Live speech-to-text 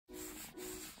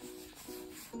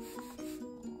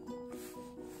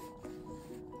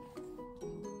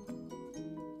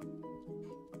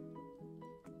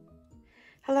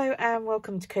Hello and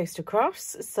welcome to Coastal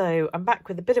Crafts. So I'm back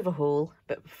with a bit of a haul,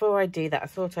 but before I do that I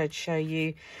thought I'd show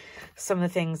you some of the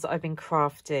things that I've been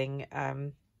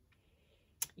crafting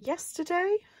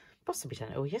yesterday. Possibly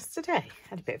done it all yesterday,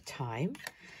 had a bit of time.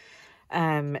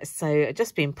 So I've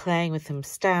just been playing with some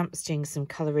stamps, doing some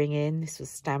colouring in. This was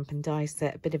stamp and die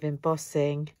set, a bit of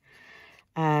embossing.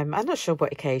 I'm not sure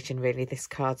what occasion really this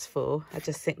card's for. I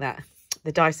just think that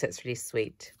the die set's really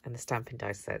sweet and the stamp and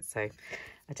die set, so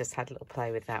I just had a little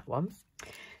play with that one.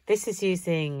 This is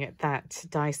using that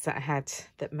die set I had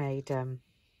that made, I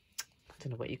don't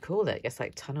know what you call it, I guess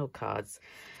like tunnel cards.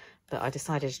 But I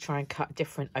decided to try and cut a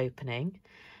different opening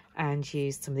and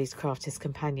use some of these Crafter's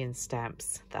Companion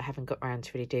stamps that I haven't got around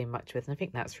to really doing much with. And I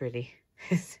think that's really,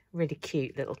 really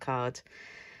cute little card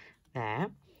there.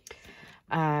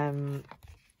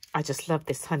 I just love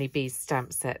this honeybees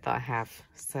stamp set that I have.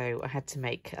 So I had to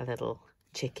make a little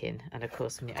chicken. And of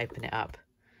course, when you open it up,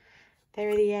 there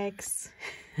are the eggs.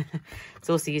 It's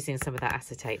also using some of that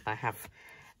acetate that I have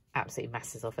absolutely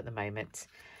masses of at the moment.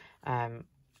 And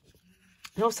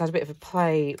also had a bit of a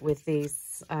play with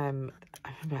these, I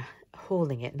remember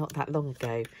hauling it not that long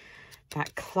ago,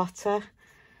 that clutter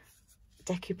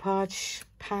decoupage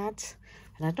pad.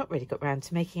 And I'd not really got around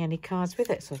to making any cards with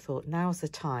it. So I thought now's the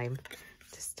time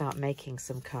to start making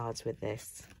some cards with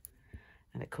this.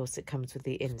 And of course it comes with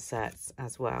the inserts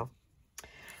as well.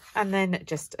 And then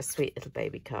just a sweet little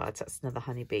baby card. That's another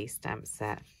honeybee stamp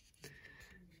set.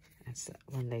 It's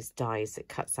one of those dies that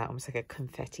cuts out almost like a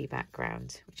confetti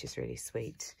background, which is really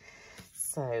sweet.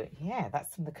 So yeah,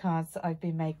 that's some of the cards that I've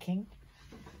been making.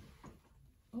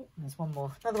 Oh, there's one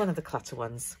more, another one of the clutter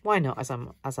ones. Why not, as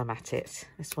I'm at it?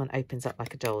 This one opens up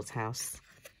like a doll's house.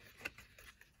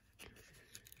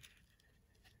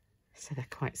 So they're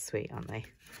quite sweet, aren't they?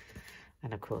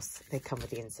 And of course, they come with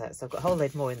the inserts. So I've got a whole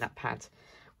load more in that pad,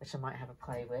 which I might have a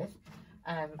play with.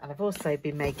 And I've also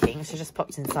been making, so just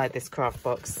popped inside this craft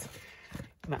box.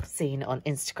 You might have seen on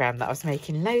Instagram that I was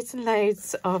making loads and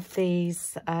loads of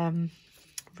these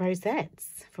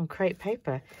rosettes from crepe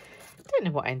paper. I don't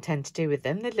know what I intend to do with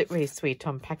them. They look really sweet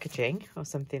on packaging or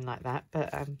something like that.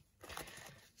 But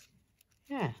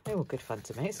yeah, they're all good fun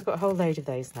to make. So I've got a whole load of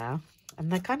those now. And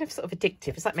they're kind of sort of addictive.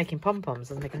 It's like making pom-poms.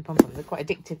 I was making pom-poms. They're quite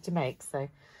addictive to make. So I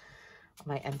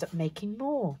might end up making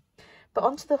more. But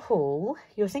onto the haul.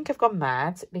 You'll think I've gone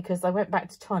mad because I went back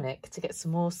to Tonic to get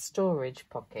some more storage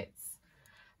pockets.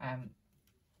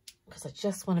 Because I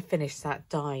just want to finish that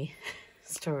die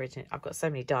storage. I've got so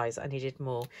many dies, I needed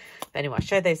more. But anyway, I'll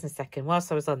show those in a second.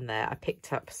 Whilst I was on there, I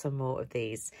picked up some more of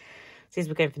these. So these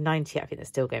were going for 90, I think they're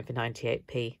still going for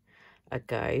 98p a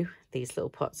go. These little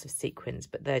pots of sequins,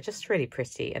 but they're just really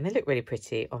pretty and they look really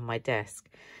pretty on my desk.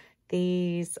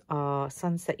 These are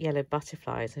sunset yellow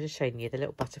butterflies. I'm just showing you the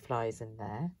little butterflies in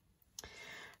there.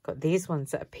 Got these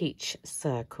ones that are peach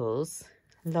circles,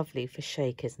 lovely for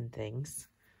shakers and things.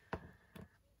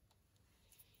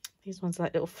 These ones are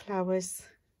like little flowers,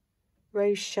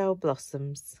 rose shell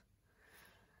blossoms.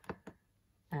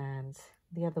 And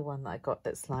the other one that I got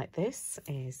that's like this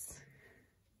is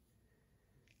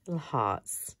little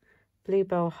hearts,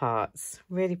 bluebell hearts,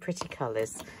 really pretty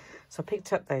colours. So I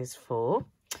picked up those four.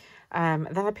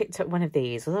 Then I picked up one of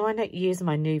these, although I don't use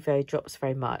my Nouveau drops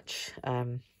very much.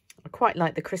 I quite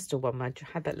like the crystal one. I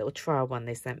had that little trial one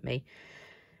they sent me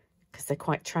because they're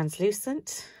quite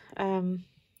translucent.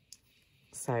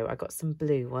 So I got some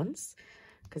blue ones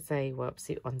because they were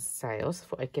absolutely on sale. So I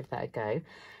thought I'd give that a go.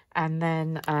 And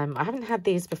then I haven't had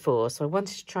these before, so I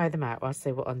wanted to try them out whilst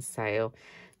they were on sale.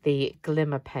 The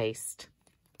glimmer paste.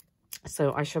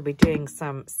 So I shall be doing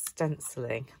some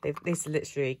stenciling. These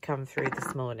literally come through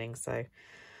this morning, so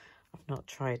I've not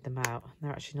tried them out.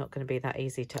 They're actually not going to be that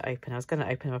easy to open. I was going to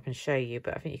open them up and show you,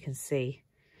 but I think you can see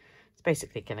it's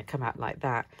basically going to come out like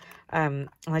that. And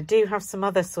I do have some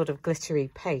other sort of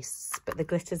glittery pastes, but the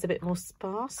glitter's a bit more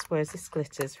sparse, whereas this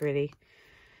glitter's really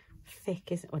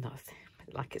thick, isn't it? Well, not thick,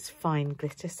 but like it's fine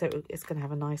glitter, so it's going to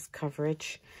have a nice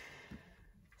coverage.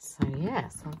 So yeah,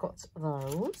 so I've got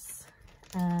those.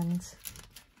 And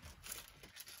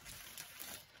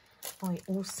I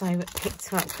also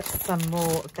picked up some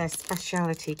more of their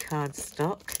speciality card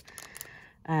stock.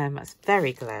 That's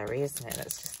very glary, isn't it?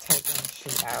 Let's just take one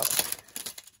sheet out.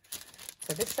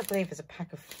 So this, I believe, is a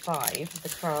pack of 5 of the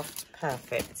Craft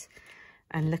Perfect.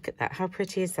 And look at that. How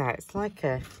pretty is that? It's like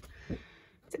a...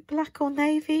 Is it black or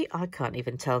navy? I can't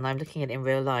even tell now. I'm looking at it in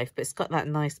real life, but it's got that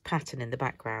nice pattern in the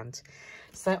background.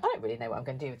 So I don't really know what I'm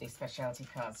going to do with these specialty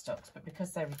card stocks, but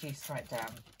because they're reduced right down,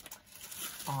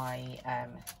 I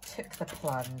took the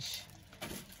plunge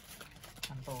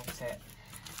and bought it.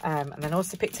 And then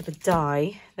also picked up a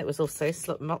die that was also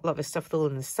a lot of stuff all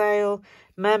on the sale.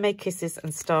 Mermaid Kisses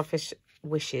and Starfish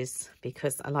Wishes,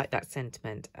 because I like that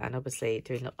sentiment. And obviously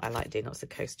I like doing lots of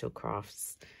coastal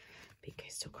crafts, big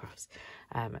coastal crafts.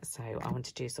 So I want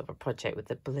to do sort of a project with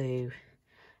the blue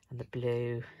and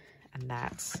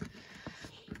that.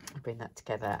 I'll bring that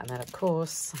together. And then of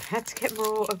course I had to get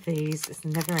more of these. It's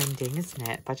never ending, isn't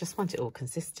it? But I just want it all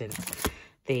consistent.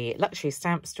 The luxury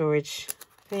stamp storage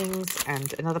things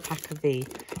and another pack of the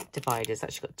dividers.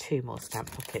 Actually got 2 more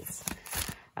stamp pockets.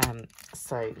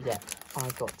 So yeah, I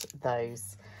got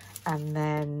those. And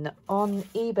then on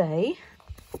eBay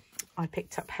I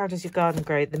picked up How Does Your Garden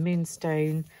Grow, the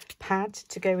Moonstone pad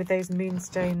to go with those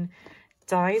Moonstone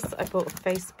dies that I bought off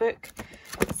Facebook.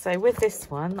 So with this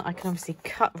one I can obviously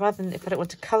cut, rather than, if I don't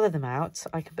want to colour them out,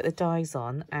 I can put the dies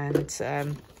on and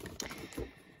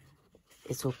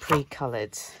it's all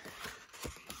pre-coloured.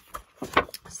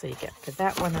 So you get for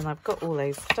that one, and I've got all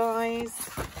those dies.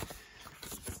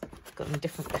 Got them in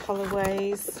different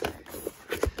colourways.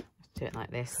 Do it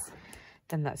like this.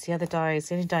 Then that's the other dies.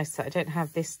 The only die set, I don't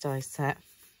have this die set,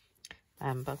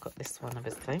 but I've got this one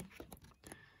obviously.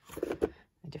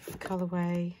 A different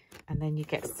colourway, and then you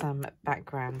get some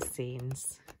background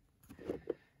scenes.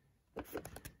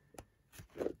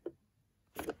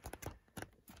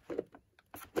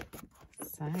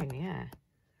 So yeah,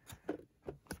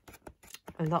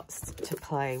 lots to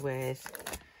play with.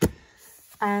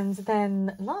 And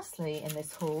then lastly in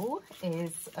this haul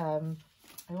is I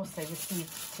also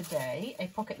received today a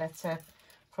pocket letter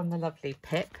from the lovely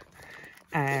Pip,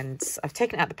 and I've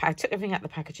taken it out I took everything out the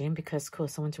packaging because of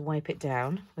course I want to wipe it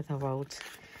down with our old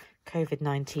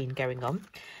COVID-19 going on.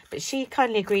 But she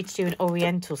kindly agreed to do an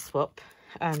Oriental swap,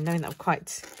 knowing that I'm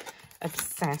quite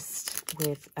obsessed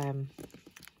with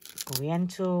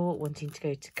Oriental, wanting to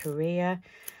go to Korea.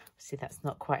 Obviously that's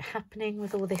not quite happening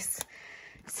with all this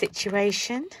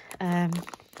situation,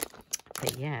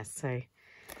 but yeah, so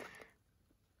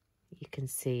you can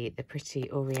see the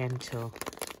pretty Oriental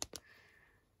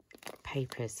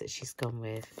papers that she's gone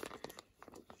with,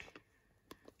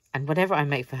 and whatever I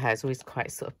make for her is always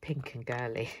quite sort of pink and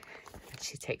girly, and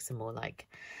she takes a more like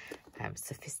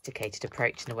sophisticated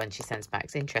approach in the one she sends back.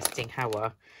 It's interesting how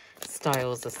our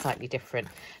styles are slightly different,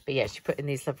 but yeah, she put in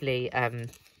these lovely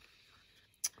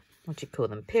what do you call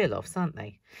them, peel-offs, aren't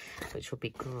they, which will be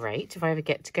great if I ever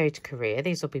get to go to Korea.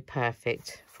 These will be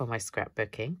perfect for my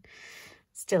scrapbooking.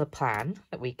 Still a plan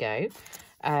that we go.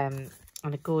 And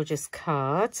a gorgeous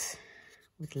card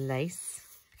with lace.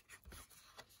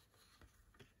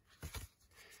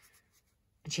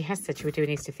 And she has said she would do an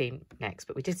Easter theme next,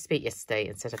 but we did speak yesterday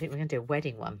and said I think we're going to do a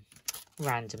wedding one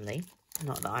randomly.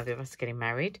 Not that either of us are getting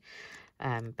married,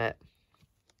 but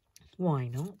why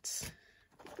not?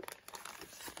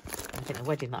 I think the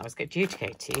wedding that I was due to go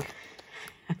to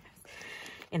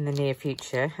in the near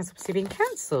future has obviously been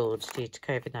cancelled due to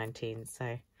COVID-19.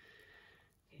 So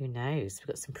who knows? We've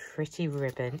got some pretty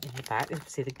ribbon in the back.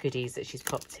 Obviously the goodies that she's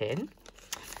popped in.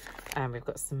 And we've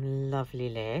got some lovely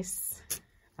lace.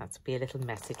 That'll be a little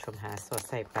message from her, so I'll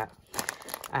save that.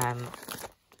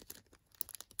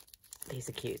 These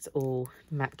are cute. It's all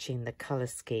matching the colour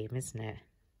scheme, isn't it?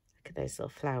 Look at those little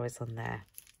flowers on there.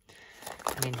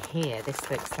 And in here, this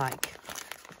looks like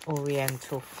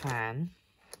Oriental fan.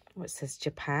 Oh, it says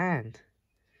Japan.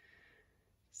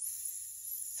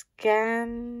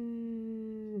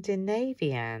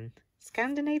 Scandinavian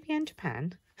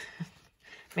Japan.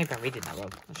 Maybe I'm reading that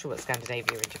wrong. I'm not sure what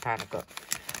Scandinavia and Japan have got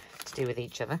to do with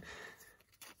each other.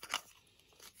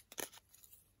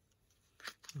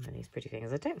 And then these pretty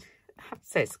things. I have to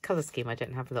say, it's a colour scheme I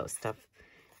don't have a lot of stuff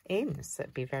in, so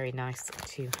it'd be very nice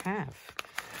to have.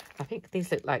 I think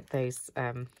these look like those,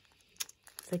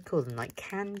 they call them like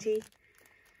candy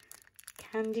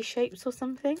shapes or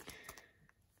something.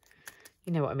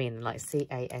 You know what I mean, like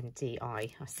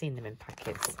C-A-N-D-I. I've seen them in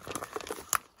packets.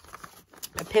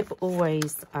 But Pip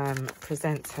always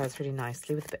presents hers really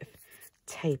nicely with a bit of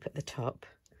tape at the top.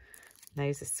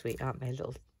 Those are sweet, aren't they?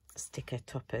 Little sticker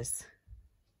toppers.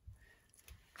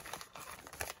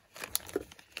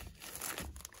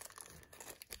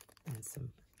 And some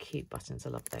cute buttons. I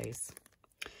love those.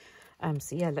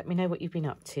 So yeah, let me know what you've been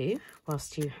up to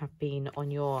whilst you have been on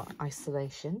your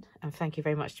isolation, and thank you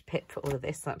very much to Pip for all of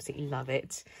this. I absolutely love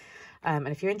it. And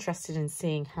if you're interested in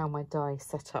seeing how my die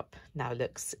setup now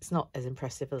looks, it's not as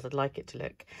impressive as I'd like it to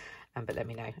look, but let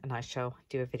me know and I shall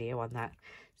do a video on that.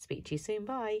 Speak to you soon.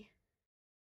 Bye.